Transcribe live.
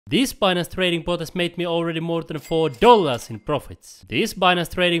This Binance trading bot has made me already more than $4 in profits. This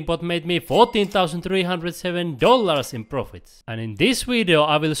Binance trading bot made me $14,307 in profits. And in this video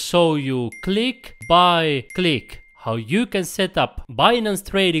I will show you click by click how you can set up Binance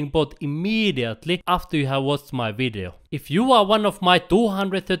trading bot immediately after you have watched my video. If you are one of my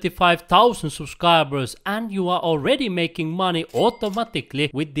 235,000 subscribers and you are already making money automatically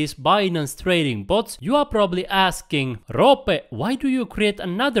with these Binance trading bots, you are probably asking, Roope, why do you create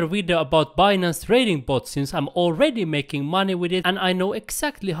another video about Binance trading bots since I'm already making money with it and I know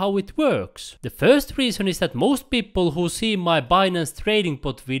exactly how it works? The first reason is that most people who see my Binance trading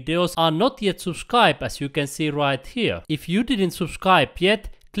bot videos are not yet subscribed, as you can see right here. If you didn't subscribe yet,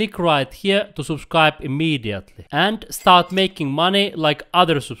 click right here to subscribe immediately and start making money like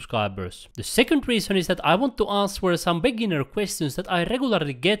other subscribers. The second reason is that I want to answer some beginner questions that I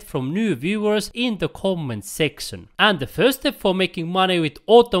regularly get from new viewers in the comment section. And the first step for making money with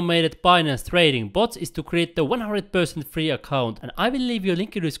automated Binance trading bots is to create the 100% free account, and I will leave you a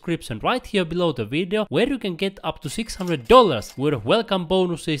link in the description right here below the video where you can get up to $600 worth of welcome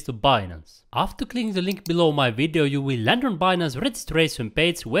bonuses to Binance. After clicking the link below my video, you will land on Binance registration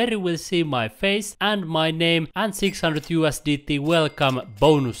page where you will see my face and my name and 600 USDT welcome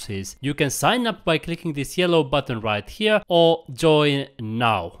bonuses. You can sign up by clicking this yellow button right here or join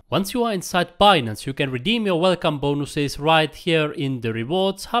now. Once you are inside Binance, you can redeem your welcome bonuses right here in the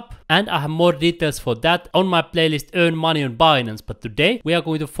rewards hub, and I have more details for that on my playlist Earn Money on Binance. But today we are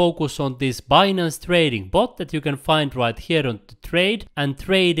going to focus on this Binance trading bot that you can find right here on the trade and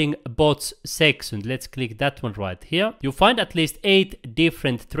trading bots section. Let's click that one right here. You find at least 8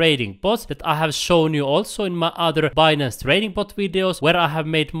 different trading bots that I have shown you also in my other Binance trading bot videos, where I have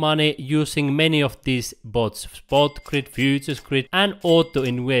made money using many of these bots: Spot Grid, Futures Grid and Auto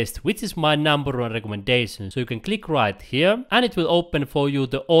Invest, which is my number one recommendation. So you can click right here and it will open for you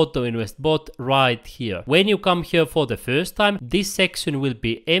the Auto Invest bot right here. When you come here for the first time, this section will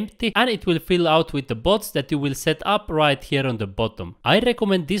be empty and it will fill out with the bots that you will set up right here on the bottom. I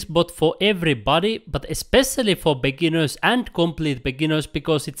recommend this bot for everybody, but especially for beginners and complete beginners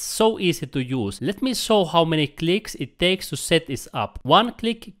because it's so easy to use. Let me show how many clicks it takes to set this up. One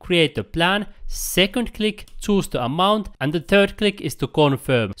click, create a plan. Second click, choose the amount, and the third click is to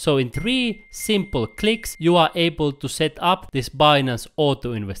confirm. So in 3 simple clicks you are able to set up this Binance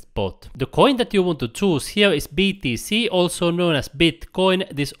Auto Invest bot. The coin that you want to choose here is BTC, also known as Bitcoin,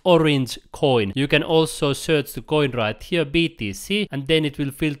 this orange coin. You can also search the coin right here, BTC, and then it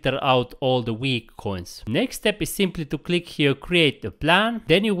will filter out all the weak coins. Next step is simply to click here, create a plan.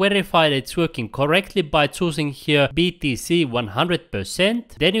 Then you verify that it's working correctly by choosing here BTC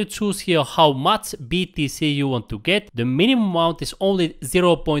 100%. Then you choose here how much BTC you want to get. The minimum amount is only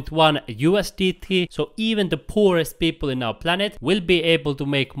 0.1 USDT, so even the poorest people in our planet will be able to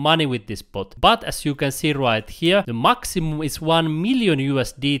make money with this bot. But as you can see right here, the maximum is 1 million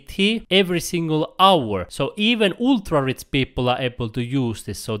USDT every single hour. So even ultra rich people are able to use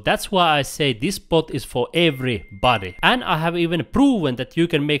this. So that's why I say this bot is for everybody. And I have even proven that you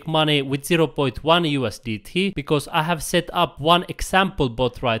can make money with 0.1 USDT because I have set up one example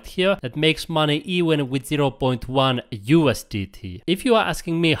bot right here that makes money even with 0.1 USDT. If you are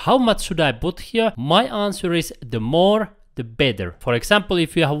asking me how much should I put here, my answer is the more the better. For example,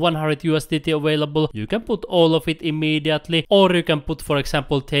 if you have 100 USDT available, you can put all of it immediately, or you can put, for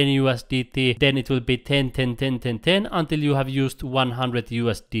example, 10 USDT, then it will be 10, 10, 10, 10, 10 until you have used 100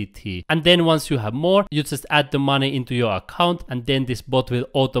 USDT. And then once you have more, you just add the money into your account and then this bot will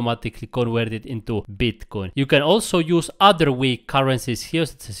automatically convert it into Bitcoin. You can also use other weak currencies here,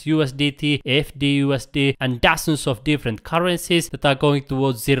 such as USDT, FDUSD, and dozens of different currencies that are going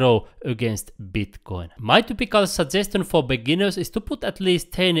towards zero against Bitcoin. My typical suggestion for beginners is to put at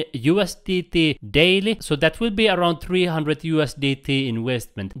least 10 USDT daily, so that will be around 300 USDT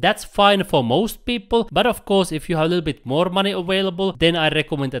investment. That's fine for most people, but of course if you have a little bit more money available, then I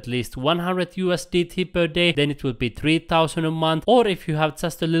recommend at least 100 USDT per day, then it will be 3,000 a month. Or if you have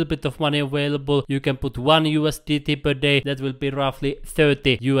just a little bit of money available, you can put 1 USDT per day, that will be roughly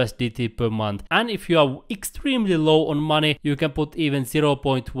 30 USDT per month. And if you are extremely low on money, you can put even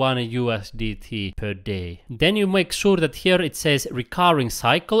 0.1 USDT per day. Then you make sure that here it says recurring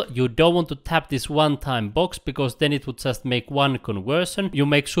cycle. You don't want to tap this one-time box because then it would just make one conversion. You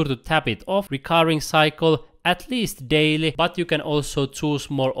make sure to tap it off. Recurring cycle at least daily, but you can also choose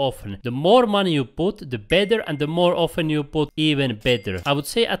more often. The more money you put, the better, and the more often you put, even better. I would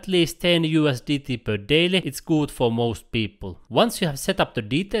say at least 10 USDT per daily. It's good for most people. Once you have set up the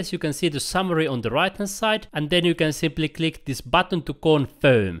details, you can see the summary on the right hand side, and then you can simply click this button to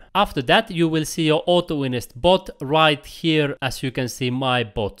confirm. After that, you will see your auto invest bot right here, as you can see my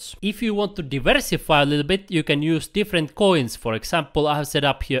bots. If you want to diversify a little bit, you can use different coins. For example, I have set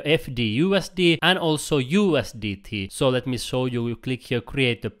up here FDUSD and also USDT. So let me show you. You click here,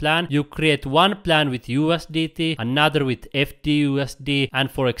 create a plan. You create one plan with USDT, another with FDUSD,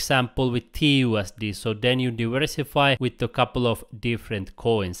 and for example with TUSD. So then you diversify with a couple of different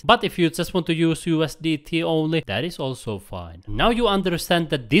coins. But if you just want to use USDT only, that is also fine. Now you understand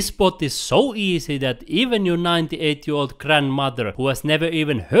that this bot is so easy that even your 98-year-old grandmother who has never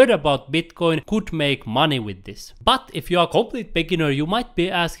even heard about Bitcoin could make money with this. But if you are a complete beginner, you might be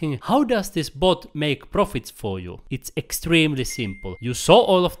asking, how does this bot make profits for you? It's extremely simple. You saw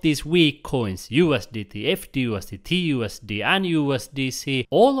all of these weak coins, USDT, FDUSD, TUSD and USDC.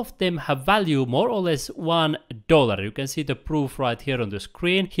 All of them have value more or less $1. You can see the proof right here on the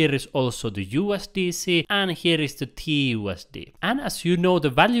screen. Here is also the USDC and here is the TUSD. And as you know, the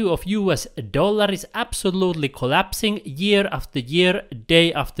value of US dollar is absolutely collapsing year after year,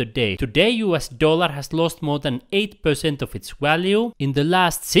 day after day. Today US dollar has lost more than 8% of its value. In the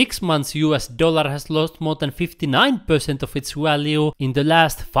last 6 months, US dollar has lost more than 59% of its value. In the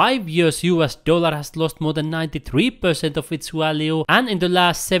last 5 years, US dollar has lost more than 93% of its value. And in the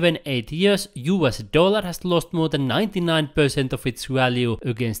last 7-8 years, US dollar has lost more than 99% of its value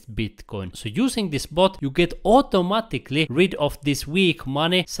against Bitcoin. So using this bot, you get automatically rid of this weak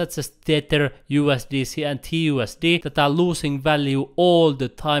money such as Tether, USDC and TUSD that are losing value all the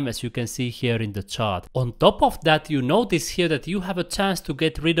time, as you can see here in the chart. On top of that, you notice here that you have a chance to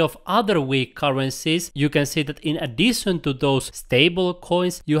get rid of other weak currencies. You can see that in addition to those stable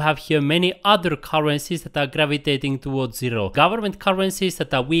coins, you have here many other currencies that are gravitating towards zero. Government currencies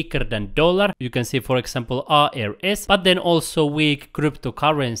that are weaker than dollar. You can see for example RRS, but then also weak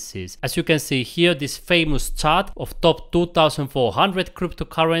cryptocurrencies. As you can see here, this famous chart of top 2400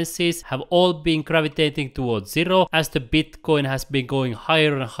 cryptocurrencies have all been gravitating towards zero as the Bitcoin has been going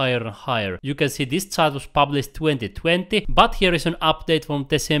higher and higher and higher. You can see this chart was published 2020, but here is an update from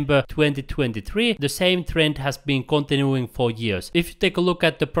December 2023. The same trend has been continuing for years. If you take a look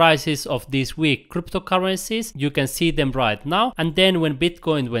at the prices of these weak cryptocurrencies, you can see them right now. And then when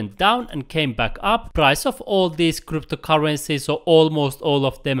Bitcoin went down and came back up, price of all these cryptocurrencies, so almost all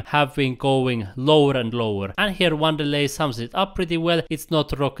of them, have been going lower and lower. And here one delay sums it up pretty well. It's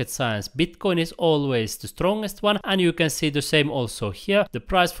not rocket science. Bitcoin is always the strongest one, and you can see the same also here. The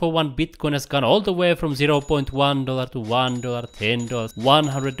price for one Bitcoin has gone all the way from $0.1 to $1, $10,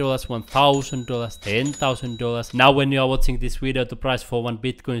 $100, $1,000, $10,000. Now when you are watching this video, the price for one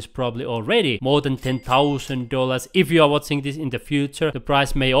Bitcoin is probably already more than $10,000. If you are watching this in the future, the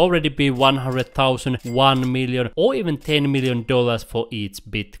price may already be 100,000, 1 million or even $10 million for each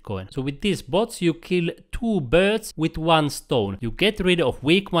Bitcoin. So with these bots, you kill two birds with one stone. You get rid of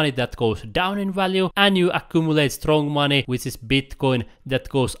weak money that goes down in value, and you accumulate strong money, which is Bitcoin, that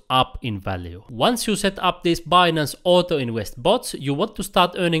goes up in value. Once you set up these Binance Auto Invest bots, you want to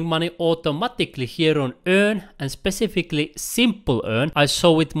start earning money automatically here on Earn, and specifically Simple Earn. I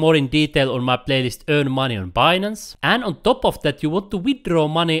show it more in detail on my playlist Earn Money on Binance. And on top of that, you want to withdraw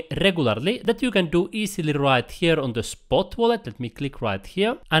money regularly, that you can do easily right here on the Spot wallet. Let me click right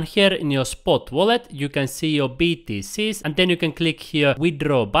here, and here in your Spot wallet you can see your BTCs, and then you can click here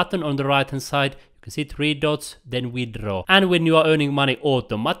withdraw button on the right hand side. You can see 3 dots, then withdraw. And when you are earning money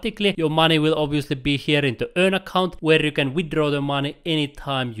automatically, your money will obviously be here in the Earn account, where you can withdraw the money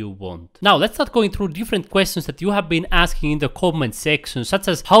anytime you want. Now let's start going through different questions that you have been asking in the comment section, such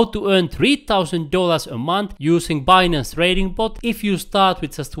as how to earn $3,000 a month using Binance Trading Bot if you start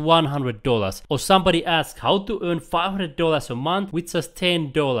with just $100. Or somebody asked how to earn $500 a month with just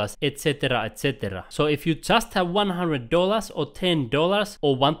 $10, etc, etc. So if you just have $100 or $10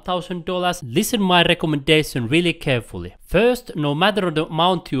 or $1,000, listen my recommendation really carefully. First, no matter the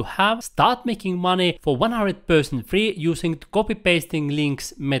amount you have, start making money for 100% free using the copy pasting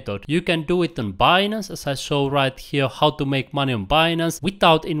links method. You can do it on Binance, as I show right here how to make money on Binance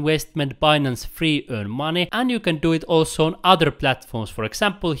without investment. Binance free earn money, and you can do it also on other platforms. For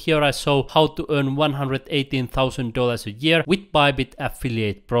example, here I show how to earn $118,000 a year with BYBIT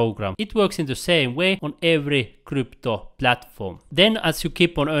affiliate program. It works in the same way on every crypto platform. Then as you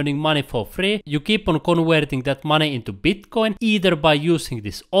keep on earning money for free, you keep on converting that money into Bitcoin, either by using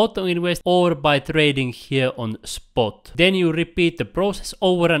this auto invest or by trading here on spot. Then you repeat the process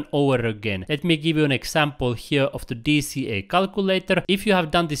over and over again. Let me give you an example here of the DCA calculator. If you have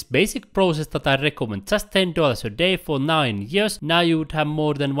done this basic process that I recommend, just $10 a day for 9 years, now you would have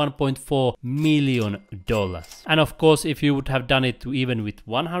more than $1.4 million. And of course, if you would have done it even with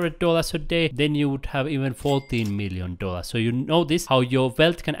 $100 a day, then you would have even $14 million. So you notice how your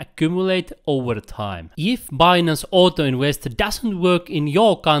wealth can accumulate over time. If Binance Auto Invest doesn't work in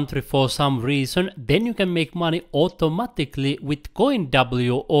your country for some reason, then you can make money automatically with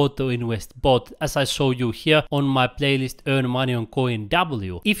CoinW Auto Invest bot, as I show you here on my playlist Earn Money on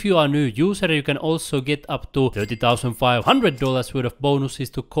CoinW. If you are a new user, you can also get up to $30,500 worth of bonuses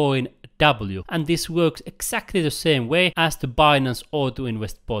to CoinW, and this works exactly the same way as the Binance Auto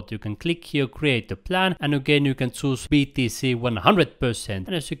Invest bot. You can click here, create a plan, and again you can choose BTC 100%.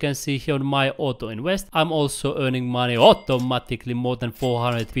 And as you can see here on my Auto Invest, I'm also earning money automatically, more than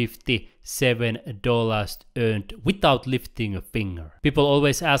 $457 earned without lifting a finger. People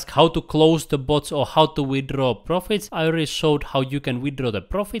always ask how to close the bots or how to withdraw profits. I already showed how you can withdraw the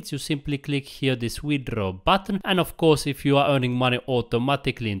profits. You simply click here this withdraw button, and of course if you are earning money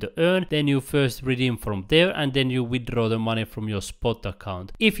automatically in the Earn, then you first redeem from there and then you withdraw the money from your spot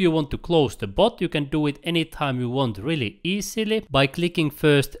account. If you want to close the bot, you can do it anytime you want, really easily, by clicking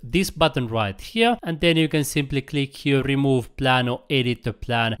first this button right here, and then you can simply click here remove plan or edit the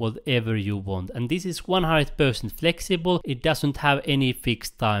plan, whatever you want. And this is 100% flexible. It doesn't have any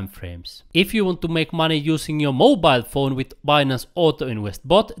fixed time frames. If you want to make money using your mobile phone with Binance Auto Invest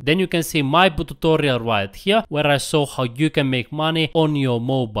bot, then you can see my tutorial right here where I show how you can make money on your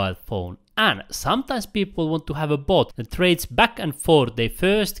mobile phone. And sometimes people want to have a bot that trades back and forth. They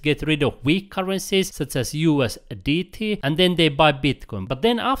first get rid of weak currencies such as USDT and then they buy Bitcoin. But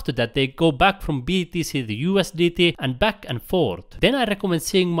then after that they go back from BTC to USDT and back and forth. Then I recommend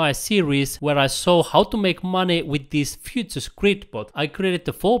seeing my series where I show how to make money with this futures grid bot. I created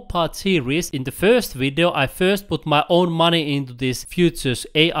a 4-part series. In the first video I first put my own money into this futures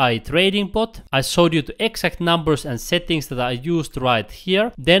AI trading bot. I showed you the exact numbers and settings that I used right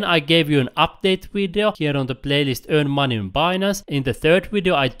here. Then I gave you an update video here on the playlist Earn Money on Binance. In the third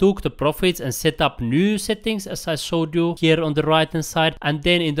video I took the profits and set up new settings as I showed you here on the right hand side, and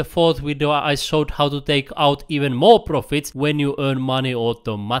then in the fourth video I showed how to take out even more profits when you earn money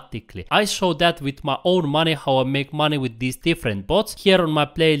automatically. I showed that with my own money, how I make money with these different bots here on my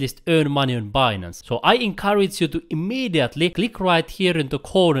playlist Earn Money on Binance. So I encourage you to immediately click right here in the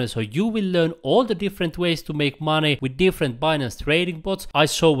corner so you will learn all the different ways to make money with different Binance trading bots. I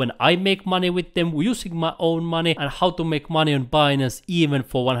show when I make money with them using my own money and how to make money on Binance even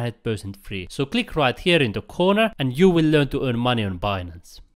for 100% free. So click right here in the corner and you will learn to earn money on Binance.